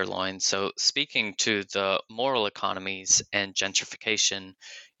Tenderloin. So, speaking to the moral economies and gentrification,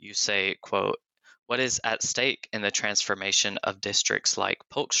 you say, quote, "What is at stake in the transformation of districts like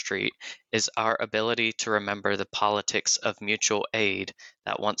Polk Street is our ability to remember the politics of mutual aid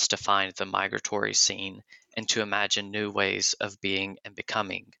that once defined the migratory scene and to imagine new ways of being and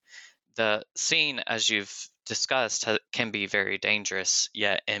becoming." The scene, as you've discussed, can be very dangerous,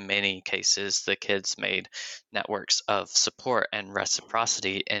 yet in many cases, the kids made networks of support and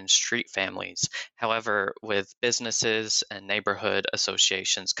reciprocity in street families. However, with businesses and neighborhood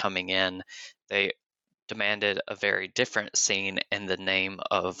associations coming in, they demanded a very different scene in the name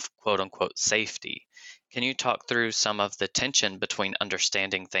of quote unquote safety. Can you talk through some of the tension between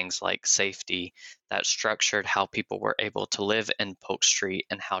understanding things like safety that structured how people were able to live in Polk Street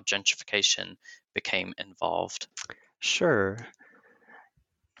and how gentrification became involved? Sure.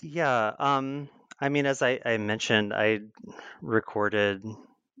 Yeah. I mean, as I mentioned, I recorded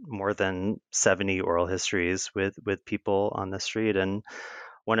more than 70 oral histories with people on the street. And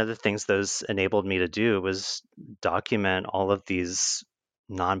one of the things those enabled me to do was document all of these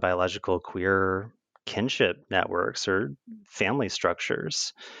non-biological queer kinship networks or family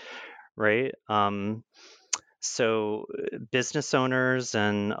structures, right? So business owners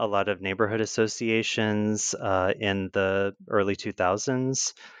and a lot of neighborhood associations in the early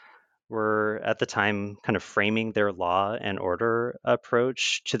 2000s were at the time kind of framing their law and order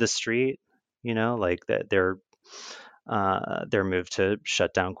approach to the street, like that they're their move to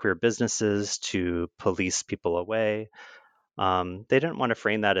shut down queer businesses, to police people away. They didn't want to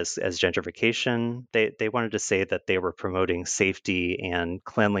frame that as gentrification. They wanted to say that they were promoting safety and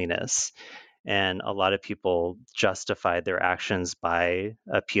cleanliness. And a lot of people justified their actions by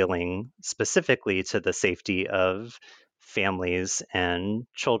appealing specifically to the safety of families and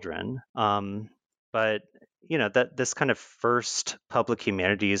children. But that this kind of first public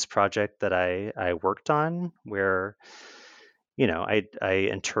humanities project that I worked on, where I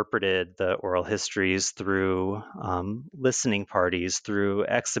interpreted the oral histories through listening parties, through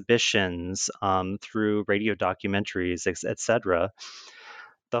exhibitions, through radio documentaries, etc.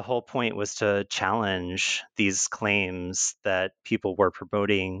 The whole point was to challenge these claims that people were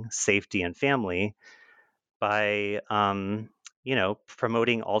promoting safety and family by,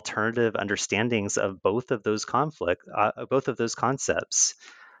 promoting alternative understandings of both of those both of those concepts.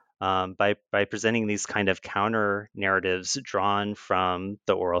 By presenting these kind of counter narratives drawn from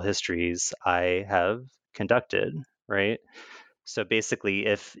the oral histories I have conducted, right? So basically,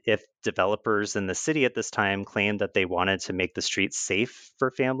 if developers in the city at this time claimed that they wanted to make the streets safe for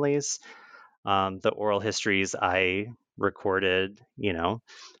families, the oral histories I recorded,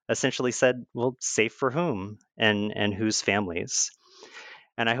 essentially said, well, safe for whom and whose families?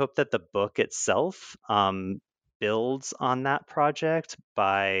 And I hope that the book itself builds on that project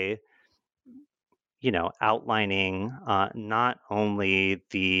by outlining not only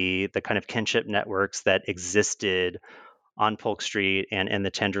the kind of kinship networks that existed on Polk Street and in the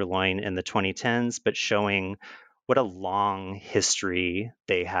Tenderloin in the 2010s, but showing what a long history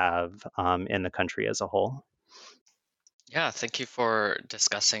they have in the country as a whole. Yeah, thank you for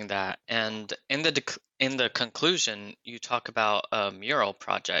discussing that. And in the conclusion, you talk about a mural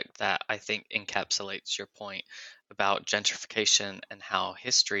project that I think encapsulates your point about gentrification and how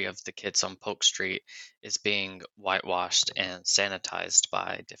history of the kids on Polk Street is being whitewashed and sanitized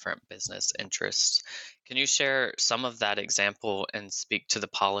by different business interests. Can you share some of that example and speak to the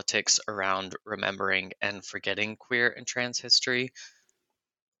politics around remembering and forgetting queer and trans history?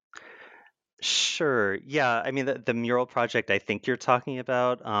 Sure. Yeah. I mean, the mural project I think you're talking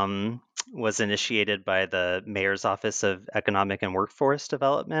about was initiated by the Mayor's Office of Economic and Workforce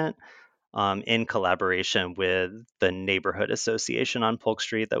Development in collaboration with the Neighborhood Association on Polk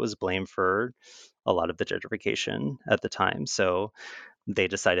Street that was blamed for a lot of the gentrification at the time. So they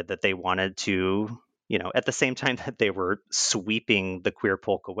decided that they wanted to, at the same time that they were sweeping the queer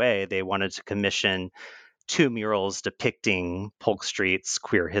Polk away, they wanted to commission 2 murals depicting Polk Street's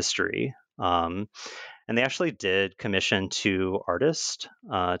queer history. And they actually did commission 2 artists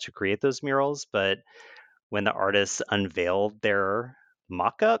to create those murals, but when the artists unveiled their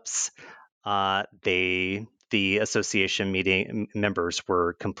mock-ups, the association meeting members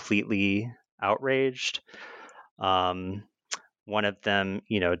were completely outraged. One of them,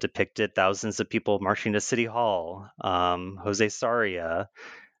 depicted thousands of people marching to City Hall, Jose Saria,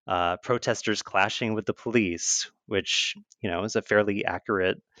 protesters clashing with the police, which is a fairly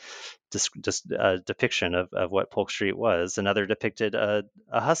accurate depiction of what Polk Street was. Another depicted a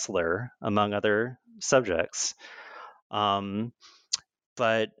hustler, among other subjects. But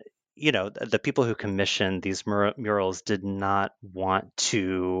the people who commissioned these murals did not want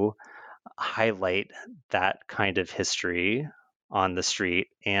to highlight that kind of history on the street,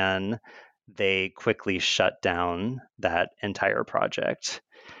 and they quickly shut down that entire project.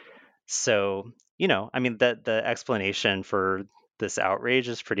 So, I mean, the explanation for this outrage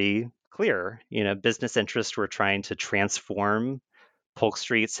is pretty clear. Business interests were trying to transform Polk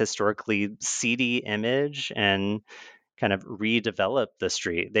Street's historically seedy image and kind of redevelop the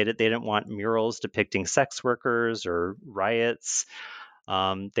street. They didn't want murals depicting sex workers or riots.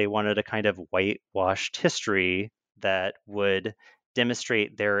 They wanted a kind of whitewashed history that would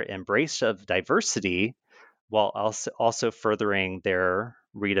demonstrate their embrace of diversity while also furthering their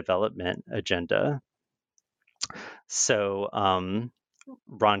redevelopment agenda. So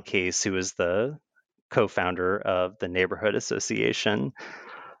Ron Case, who is the co-founder of the Neighborhood Association,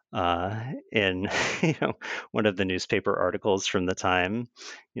 in one of the newspaper articles from the time,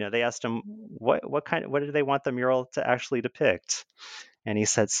 they asked him what did they want the mural to actually depict, and he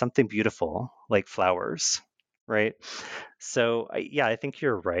said something beautiful like flowers, right? So yeah, I think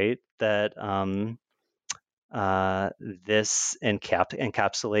you're right that this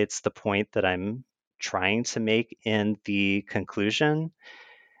encapsulates the point that I'm trying to make in the conclusion,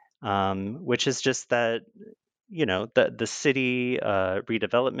 which is just that the city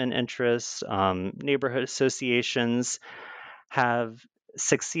redevelopment interests, neighborhood associations have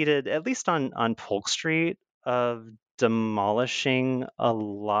succeeded, at least on Polk Street, of demolishing a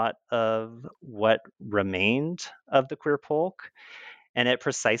lot of what remained of the queer folk. And at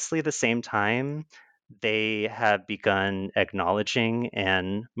precisely the same time, they have begun acknowledging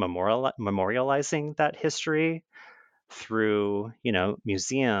and memorializing that history through,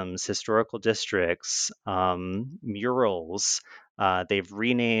 museums, historical districts, murals. They've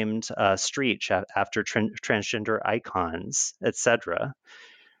renamed streets after transgender icons, etc.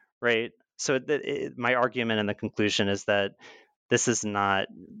 Right. So my argument in the conclusion is that this is not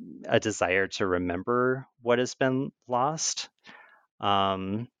a desire to remember what has been lost.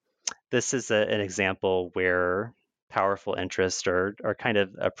 This is an example where powerful interests are kind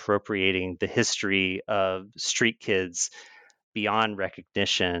of appropriating the history of street kids beyond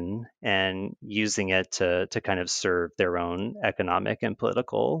recognition and using it to kind of serve their own economic and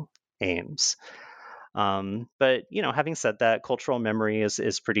political aims. But having said that, cultural memory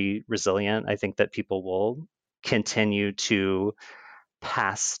is pretty resilient. I think that people will continue to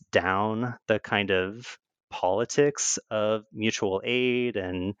pass down the kind of politics of mutual aid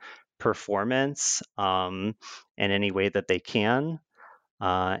and performance in any way that they can.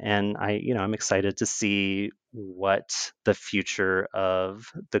 And I'm excited to see what the future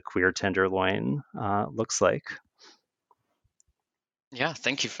of the queer tenderloin looks like. Yeah,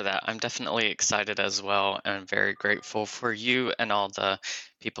 thank you for that. I'm definitely excited as well, and very grateful for you and all the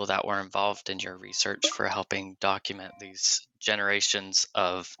people that were involved in your research for helping document these generations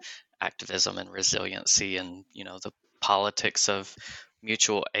of activism and resiliency and, the politics of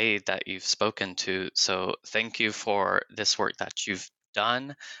mutual aid that you've spoken to. So thank you for this work that you've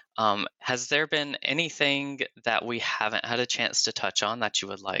done. Has there been anything that we haven't had a chance to touch on that you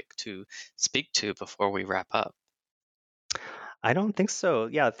would like to speak to before we wrap up? I don't think so.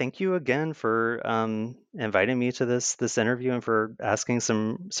 Yeah, thank you again for inviting me to this interview and for asking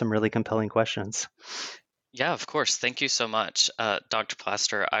some really compelling questions. Yeah, of course. Thank you so much, Dr.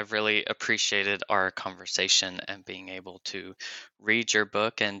 Plaster. I've really appreciated our conversation and being able to read your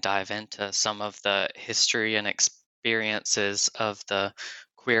book and dive into some of the history and experiences of the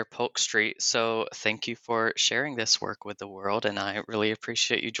queer Polk Street. So thank you for sharing this work with the world, and I really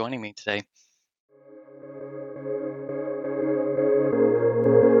appreciate you joining me today.